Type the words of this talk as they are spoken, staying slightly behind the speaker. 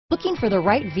Looking for the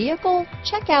right vehicle?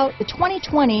 Check out the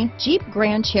 2020 Jeep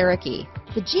Grand Cherokee.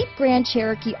 The Jeep Grand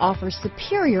Cherokee offers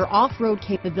superior off-road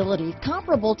capability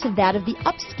comparable to that of the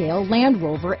upscale Land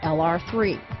Rover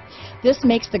LR3. This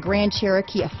makes the Grand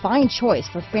Cherokee a fine choice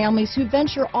for families who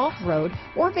venture off-road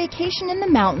or vacation in the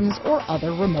mountains or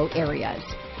other remote areas.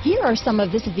 Here are some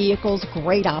of this vehicle's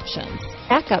great options: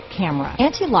 backup camera,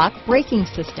 anti-lock braking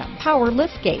system, power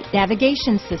liftgate,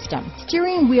 navigation system,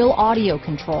 steering wheel audio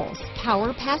controls,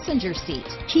 power passenger seat,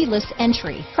 keyless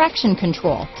entry, traction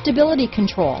control, stability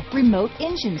control, remote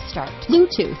engine start,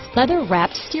 Bluetooth,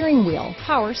 leather-wrapped steering wheel,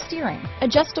 power steering,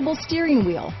 adjustable steering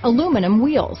wheel, aluminum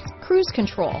wheels, cruise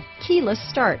control, keyless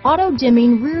start,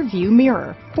 auto-dimming rear view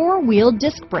mirror, four-wheel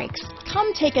disc brakes.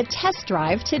 Come take a test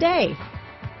drive today.